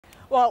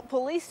Well,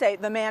 police say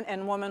the man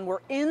and woman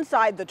were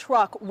inside the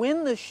truck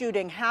when the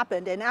shooting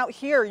happened. And out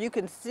here you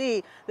can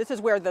see this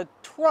is where the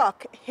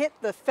truck hit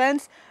the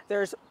fence.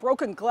 There's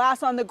broken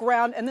glass on the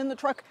ground, and then the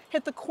truck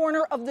hit the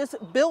corner of this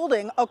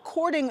building,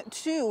 according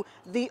to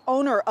the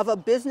owner of a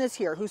business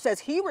here, who says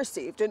he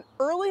received an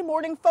early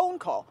morning phone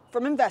call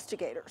from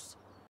investigators.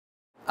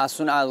 As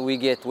soon as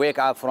we wake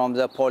up from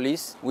the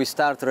police, we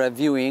start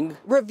reviewing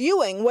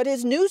what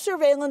his new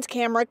surveillance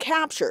camera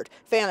captured.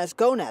 Fanis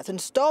Goneth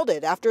installed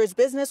it after his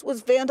business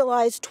was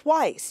vandalized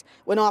twice.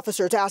 When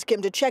officers asked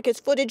him to check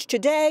his footage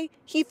today,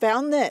 he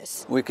found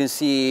this. We can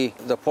see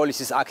the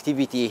police's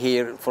activity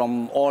here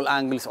from all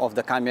angles of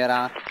the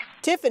camera.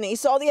 Tiffany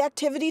saw the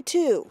activity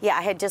too. Yeah,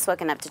 I had just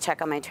woken up to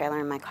check on my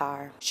trailer in my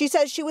car. She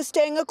says she was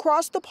staying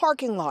across the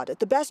parking lot at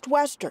the Best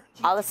Western.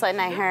 All of a sudden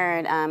I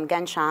heard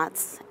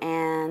gunshots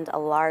and a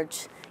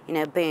large,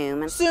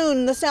 boom.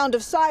 Soon the sound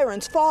of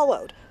sirens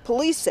followed.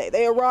 Police say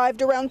they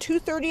arrived around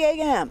 2:30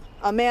 a.m.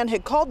 A man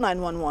had called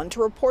 911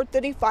 to report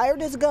that he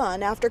fired his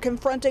gun after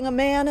confronting a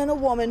man and a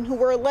woman who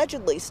were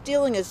allegedly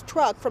stealing his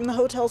truck from the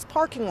hotel's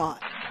parking lot.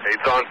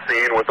 He's on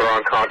scene with her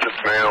unconscious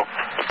male.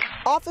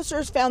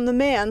 Officers found the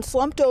man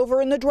slumped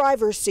over in the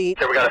driver's seat.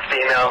 So we got a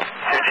female,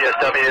 2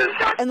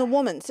 GSWs. And the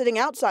woman sitting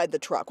outside the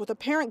truck with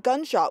apparent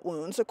gunshot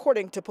wounds,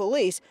 according to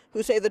police,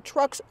 who say the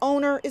truck's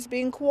owner is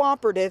being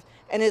cooperative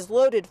and his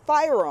loaded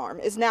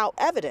firearm is now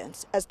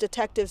evidence as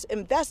detectives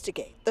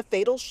investigate the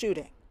fatal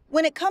shooting.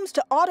 When it comes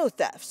to auto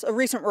thefts, a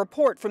recent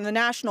report from the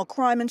National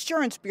Crime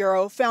Insurance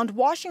Bureau found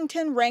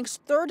Washington ranks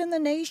third in the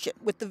nation,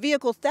 with the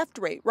vehicle theft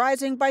rate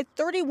rising by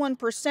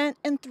 31%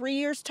 in 3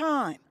 years'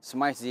 time.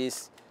 Smite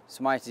this.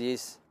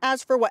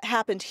 As for what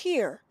happened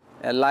here,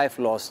 A life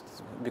lost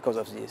because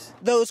of this.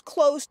 Those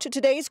close to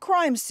today's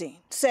crime scene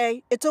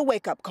say it's a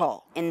wake-up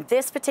call. In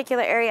this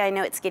particular area, I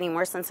know it's getting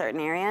worse in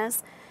certain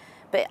areas,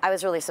 but I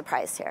was really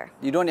surprised here.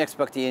 You don't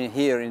expect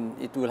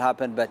it will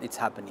happen, but it's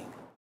happening.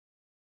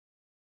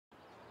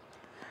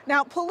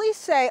 Now, police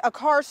say a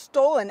car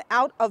stolen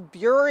out of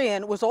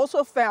Burien was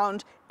also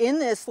found in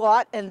this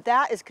lot, and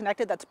that is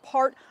connected. That's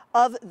part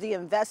of the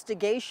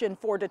investigation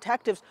for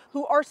detectives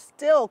who are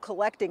still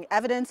collecting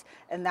evidence,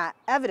 and that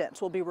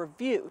evidence will be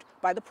reviewed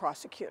by the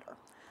prosecutor.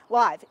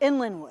 Live in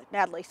Lynnwood,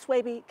 Natalie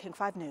Swaby, King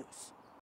 5 News.